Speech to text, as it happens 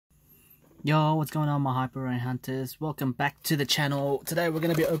Yo, what's going on, my Hyper Rain Hunters? Welcome back to the channel. Today we're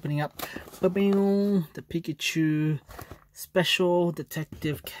going to be opening up the Pikachu special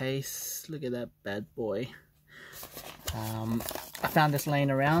detective case. Look at that bad boy. I found this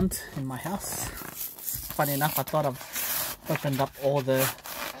laying around in my house. Funny enough, I thought I've opened up all the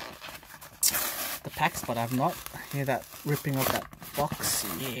packs, but I've not. Hear that ripping of that box?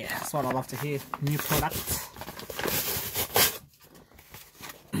 Yeah, that's what I love to hear. New product.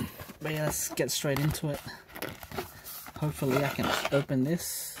 But yeah, let's get straight into it. Hopefully I can open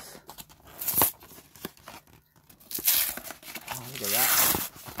this. Oh, look at that.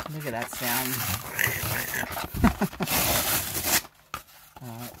 Look at that sound.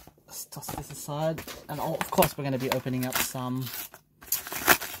 Alright, let's toss this aside. And of course we're going to be opening up some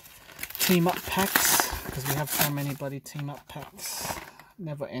team up packs, because we have so many bloody team up packs.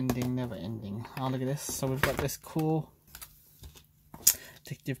 Never ending, never ending. Oh, look at this. So we've got this cool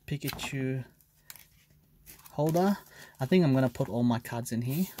Detective Pikachu holder. I think I'm going to put all my cards in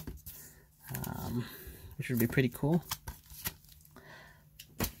here, which would be pretty cool.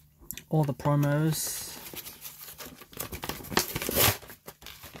 All the promos.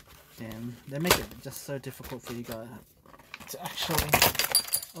 Damn, they make it just so difficult for you guys to actually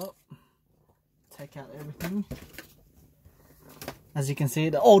take out everything. As you can see,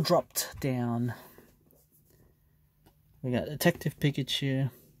 they're all dropped down. We got Detective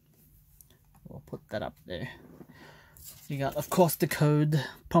Pikachu. We'll put that up there. You got, of course, the code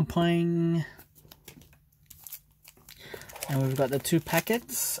Pomping. And we've got the 2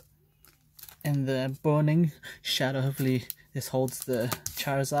 packets. And the Burning Shadow. Hopefully this holds the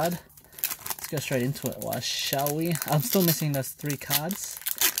Charizard. Let's go straight into it, shall we? I'm still missing those 3 cards.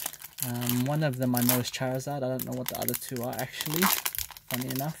 One of them I know is Charizard. I don't know what the other 2 are actually, funny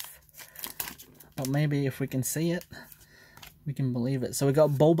enough. But maybe if we can see it, we can believe it. So we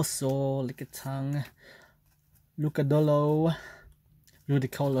got Bulbasaur, Lickitung, Ludicolo,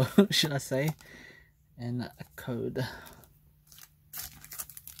 should I say, and a code.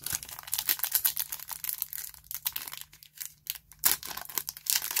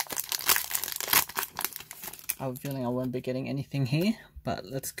 I have a feeling I won't be getting anything here, but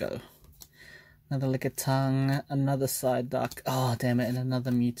let's go. Another Lickitung, another Psyduck, oh damn it, and another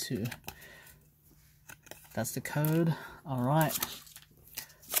Mewtwo. That's the code. Alright.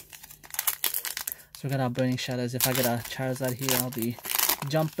 So we got our Burning Shadows. If I get a Charizard here, I'll be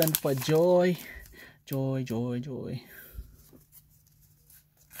jumping for joy. Joy, joy, joy.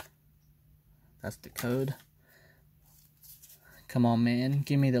 That's the code. Come on, man.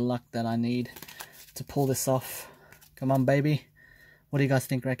 Give me the luck that I need to pull this off. Come on, baby. What do you guys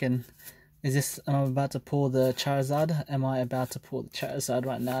think, reckon? Is this, am I about to pull the Charizard? Am I about to pull the Charizard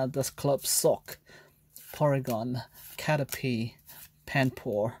right now? Does Club Sock, Porygon, Caterpie,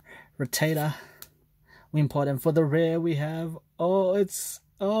 Panpour, Rattata, Wimpod, and for the rare we have, what is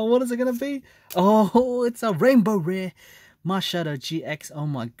it gonna be? Oh, it's a rainbow rare, Marshadow GX. Oh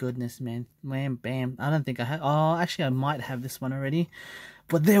my goodness, man, bam. I don't think I have, actually I might have this one already,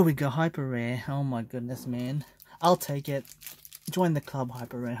 but there we go, hyper rare. Oh my goodness, man, I'll take it. Join the club,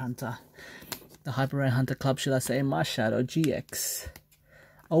 Hyper Rare Hunter. The Hyper Rare Hunter club, should I say, Marshadow GX.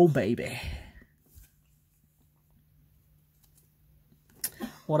 Oh baby.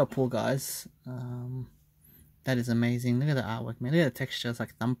 What a pull, guys. That is amazing. Look at the artwork, man. Look at the texture. It's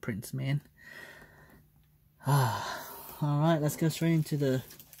like thumbprints, man. Alright, let's go straight into the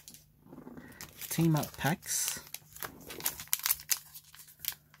team up packs.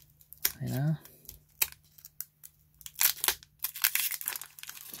 You know.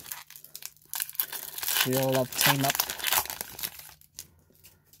 We all love team up.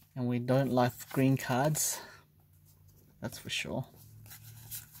 And we don't like green cards. That's for sure.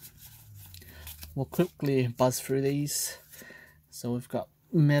 We'll quickly buzz through these. So we've got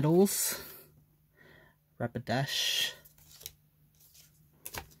Medals, Rapidash,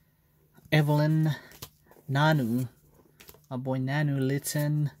 Evelyn, Nanu, my boy Nanu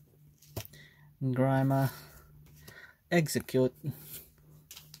Litten, Grimer, Execute,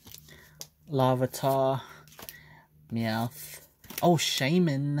 Larvitar, Meowth, oh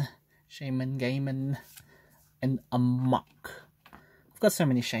Shaman Gaiman, and Amok. I've got so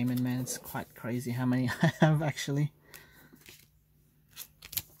many Shaman, man, it's quite crazy how many I have actually.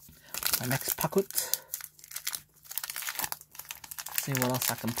 My next Puckut. See what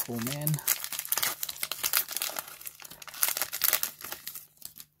else I can pull, man.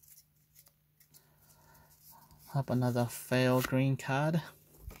 Up another fail green card.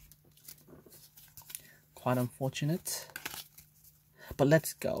 Quite unfortunate. But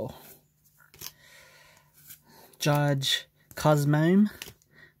let's go. Judge Cosmome,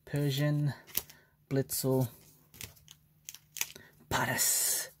 Persian, Blitzel,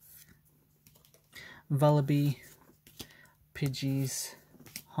 Paris, Vullaby, Pidgeys,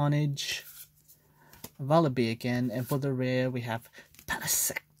 Honage, Vullaby again, and for the rare we have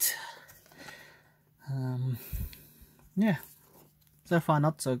Parasect. Yeah, so far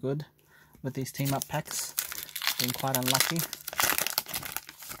not so good with these team up packs. Been quite unlucky.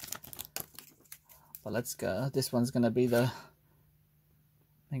 But let's go. This one's gonna be the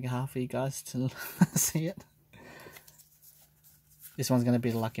mega hard for you guys to see it. This one's gonna be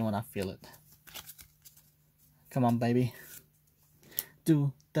the lucky one, I feel it. Come on, baby.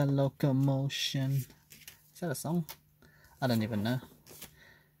 Do the locomotion. Is that a song? I don't even know.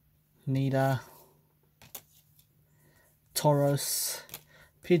 Nita, Tauros,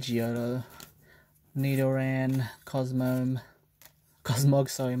 Pidgeotto, Nidoran, Cosmog,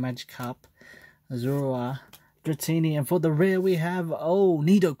 sorry, Magikarp, Zorua, Dratini, and for the rare we have,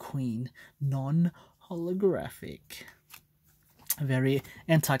 Nidoqueen, non-holographic. Very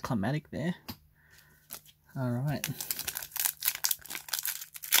anticlimactic there. Alright.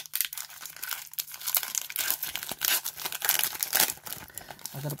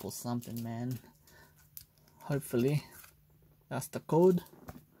 I gotta pull something, man. Hopefully, that's the code.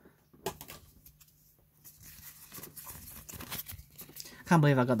 Can't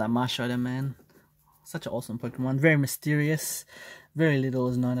believe I got that Marshadow, man. Such an awesome Pokemon. Very mysterious. Very little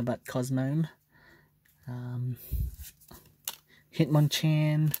is known about Cosmog.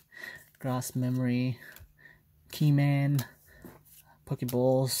 Hitmonchan, Grass Memory, Keyman,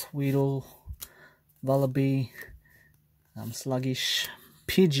 Pokeballs, Weedle, Vullaby, Sluggish,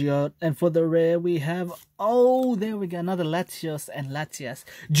 Pidgeot, and for the rare we have, there we go, another Latios and Latias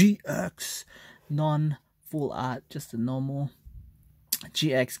GX, non-full art, just a normal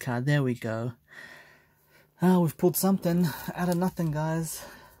GX card. There we go. We've pulled something out of nothing, guys.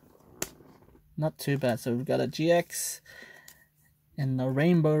 Not too bad. So we've got a GX and the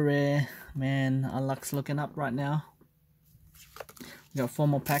Rainbow Rare. Man, our luck's looking up right now. We got 4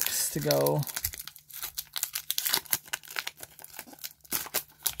 more packs to go.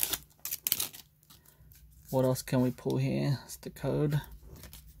 What else can we pull here? It's the code.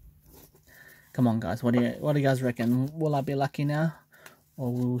 Come on, guys. What do you guys reckon? Will I be lucky now?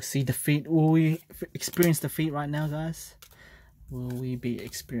 Or will we see defeat? Will we experience defeat right now, guys? Will we be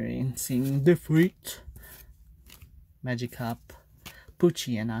experiencing defeat? Magikarp,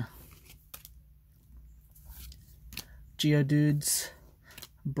 Poochyena, Geodudes,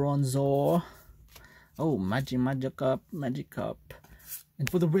 Bronzor, Magikarp, and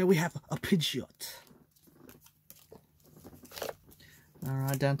for the rare we have a Pidgeot.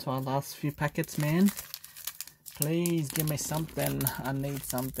 Alright, down to our last few packets, man. Please give me something. I need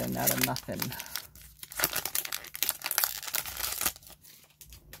something out of nothing.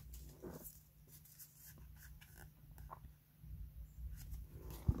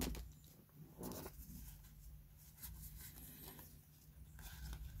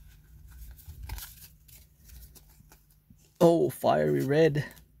 Fiery Red,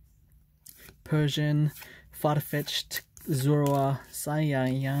 Persian, Farfetch'd, Zorua,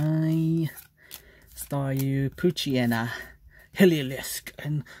 Sayai, Staryu, Poochyena, Heliolisk,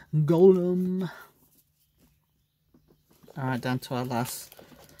 and Golem. Alright, down to our last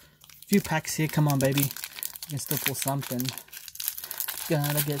few packs here. Come on, baby. You can still pull something.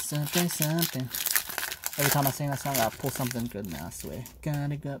 Gotta get something. Every time I sing that song, I'll pull something good now, I swear.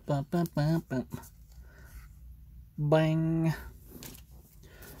 Gotta go bump, bump, bump, bump. Bang.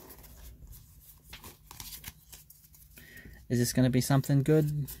 Is this going to be something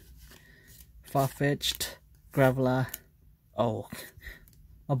good? Farfetch'd, Graveler,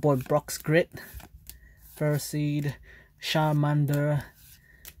 my boy Brock's Grit, Ferroseed, Charmander,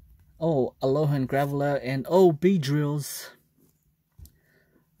 Aloha and Graveler, and Beedrills.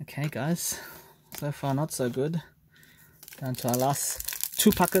 Okay, guys, so far not so good. Down to our last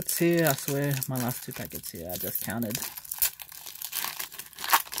 2 packets here. I swear, my last 2 packets here, I just counted.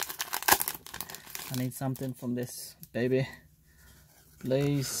 I need something from this, baby.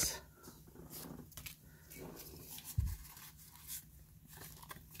 Please.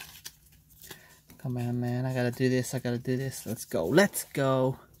 Come on, man. I gotta do this. Let's go. Let's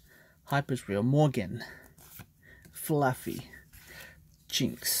go. Hyper's Real. Morgan. Fluffy.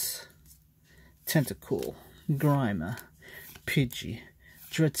 Jinx. Tentacool. Grimer. Pidgey.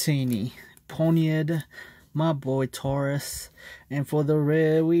 Dratini. Ponyard. My boy Taurus. And for the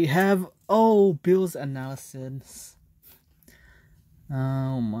rare we have Bill's Analysis.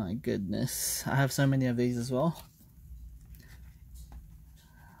 Oh my goodness. I have so many of these as well.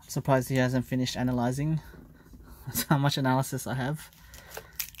 I'm surprised he hasn't finished analyzing. That's how much analysis I have.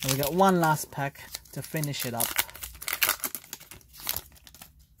 And we got one last pack to finish it up.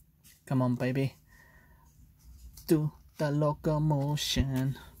 Come on, baby. Do the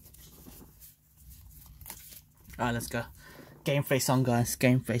locomotion. Alright, let's go. Game face on, guys.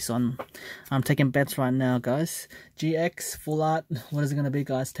 Game face on. I'm taking bets right now, guys. GX, full art. What is it going to be,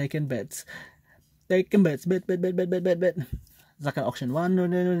 guys? Taking bets. Taking bets. Bet. It's like an auction. One. Oh,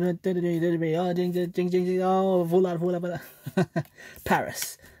 ding. Oh, full art.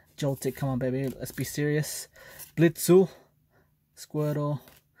 Paris. Joltik. Come on, baby. Let's be serious. Blitzu. Squirtle.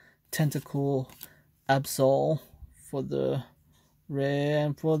 Tentacool. Absol. For the rare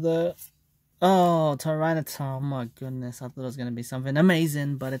and for the... Oh, Tyranitar. Oh my goodness. I thought it was going to be something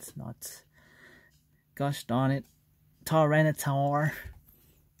amazing, but it's not. Gosh darn it. Tyranitar.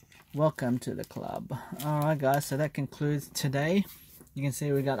 Welcome to the club. Alright guys, so that concludes today. You can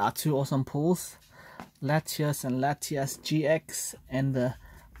see we got our two awesome pulls. Latias and Latias GX and the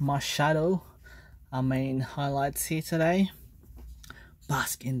Marshadow. Our main highlights here today.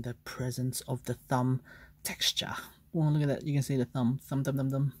 Bask in the presence of the thumb texture. Oh, look at that. You can see the thumb.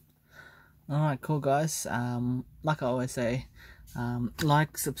 Thumb. Alright, cool guys. Like I always say,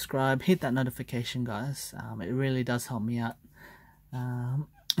 like, subscribe, hit that notification, guys. It really does help me out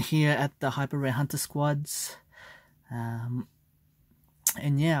here at the Hyper Rare Hunter Squads. And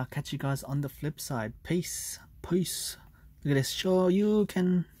yeah, I'll catch you guys on the flip side. Peace. Look at this. Sure, you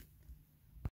can